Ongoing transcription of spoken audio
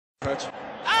approach.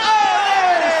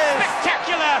 Oh!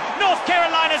 Spectacular! North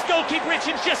Carolina's goalkeeper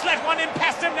Richards just let one in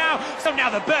past him now. So now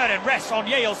the burden rests on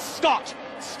Yale's Scott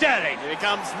Sterling. Here he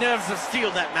comes, nerves of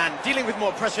steel, that man, dealing with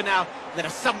more pressure now than a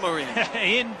submarine.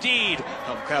 Indeed.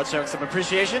 Home crowd showing some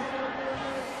appreciation.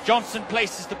 Johnson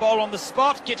places the ball on the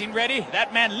spot, getting ready.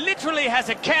 That man literally has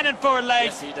a cannon for a leg.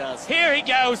 Yes, he does. Here he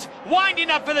goes,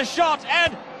 winding up for the shot,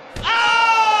 and...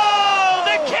 Oh!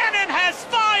 The cannon has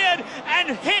fired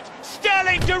and hit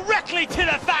Sterling directly to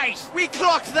the face. We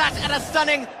clocked that at a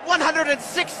stunning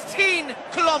 116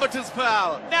 kilometers per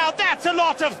hour. Now that's a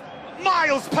lot of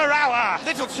miles per hour.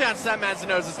 Little chance that man's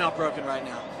nose is not broken right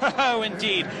now. Oh,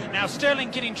 indeed. Now Sterling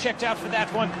getting checked out for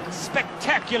that one.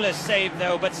 Spectacular save,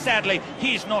 though, but sadly,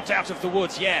 he's not out of the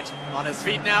woods yet. On his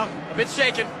feet now, a bit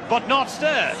shaken. But not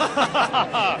stirred.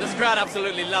 This crowd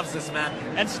absolutely loves this man.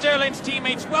 And Sterling's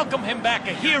teammates welcome him back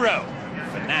a hero.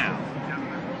 For now.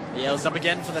 Yale's up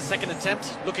again for the second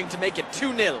attempt, looking to make it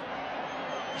 2-0.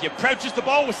 He approaches the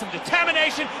ball with some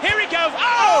determination. Here he goes.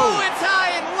 Oh, Oh! it's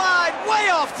high and wide, way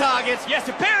off target. Yes,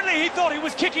 apparently he thought he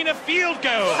was kicking a field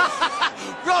goal.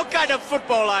 Wrong kind of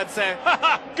football, I'd say.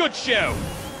 Good show.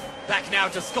 Back now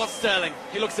to Scott Sterling.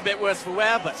 He looks a bit worse for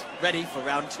wear, but ready for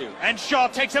round 2. And Shaw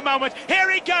takes a moment.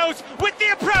 Here he goes with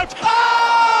the approach.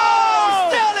 Oh!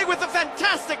 Sterling with a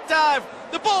fantastic dive.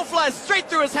 The ball flies straight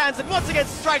through his hands and once again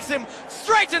strikes him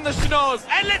straight in the schnoz.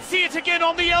 And let's see it again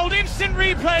on the old instant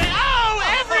replay. Oh,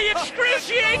 every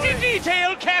excruciating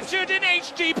detail captured in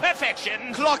HD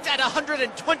perfection. Clocked at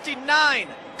 129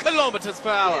 kilometers per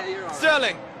hour.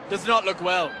 Sterling does not look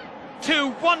well.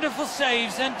 2 wonderful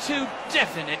saves and 2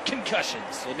 definite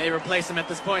concussions. They may replace him at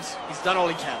this point. He's done all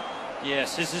he can.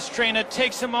 Yes, as his trainer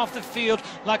takes him off the field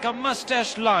like a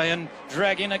mustached lion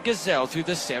dragging a gazelle through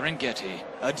the Serengeti.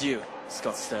 Adieu,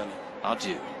 Scott Sterling.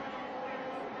 Adieu.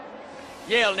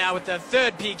 Yale now with their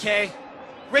third PK.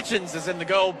 Richards is in the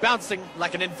goal, bouncing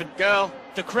like an infant girl.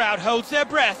 The crowd holds their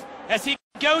breath as he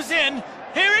goes in.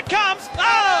 Here it comes!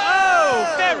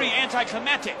 Oh! Very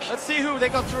anticlimactic. Let's see who they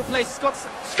got to replace Scott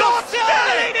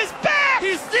Sterling is back!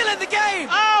 He's still in the game!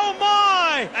 Oh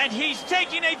my! And he's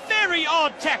taking a very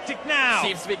odd tactic now.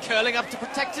 Seems to be curling up to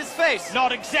protect his face.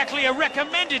 Not exactly a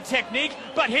recommended technique,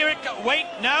 but here it goes. Wait,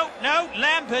 no,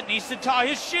 Lambert needs to tie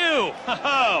his shoe.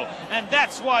 Ho-ho! And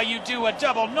that's why you do a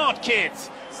double knot, kids.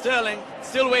 Sterling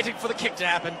still waiting for the kick to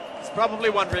happen. He's probably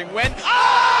wondering when.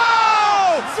 Oh!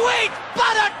 Sweet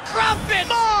buttered crumpet!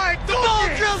 My The ball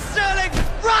drills Sterling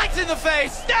right in the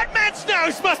face! That man's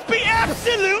nose must be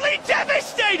absolutely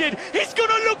devastated! He's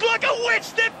gonna look like a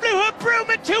witch that flew her broom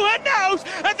into her nose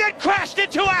and then crashed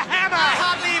into a hammer! I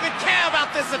hardly even care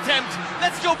about this attempt.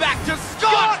 Let's go back to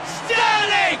Scott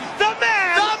Sterling! The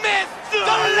man! The myth!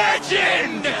 The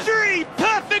legend! 3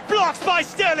 perfect blocks by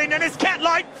Sterling and his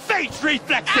cat-like face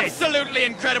reflexes! Absolutely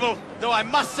incredible! Though I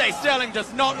must say, Sterling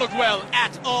does not look well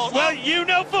at all. Well, you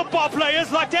know football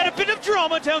players like to add a bit of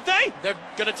drama, don't they? They're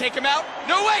gonna take him out?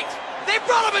 No, wait! They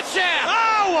brought him a chair!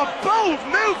 Oh, a bold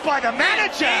move by the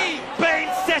manager! Indeed. Bain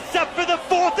sets up for the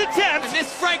 4th attempt! And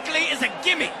this, frankly, is a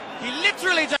gimme. He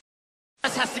literally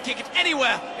just has to kick it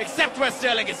anywhere except where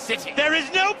Sterling is sitting. There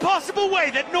is no possible way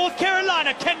that North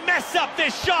Carolina can mess up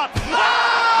this shot!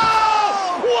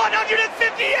 Oh!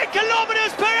 158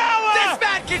 kilometers per hour! This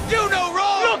man can do no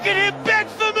wrong! Look at him beg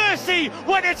for mercy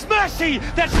when it's mercy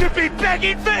that should be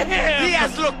begging for him! He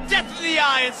has looked death in the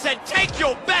eye and said, take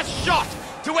your best shot!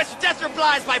 To which Death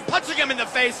replies by punching him in the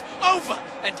face over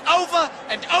and over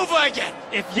and over again.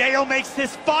 If Yale makes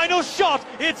this final shot,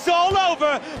 it's all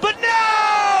over. But no!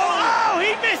 Oh,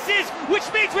 he misses,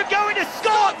 which means we're going to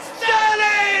Scott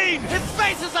Sterling! His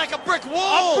face is like a brick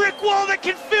wall! A brick wall that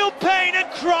can feel pain and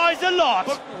cries a lot.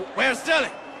 But where's Sterling?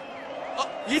 Oh,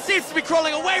 he seems to be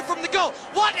crawling away from the goal.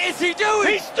 What is he doing?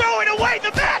 He's throwing away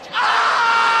the bat!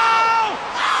 Oh!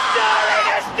 Sterling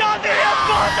has done the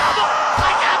impossible!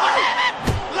 I can't believe it!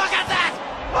 Look at that!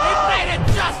 He played it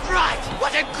just right!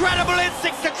 What incredible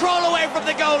instincts to crawl away from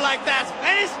the goal like that!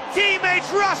 And his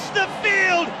teammates rush the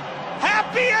field,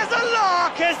 happy as a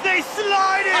lark as they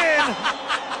slide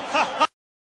in.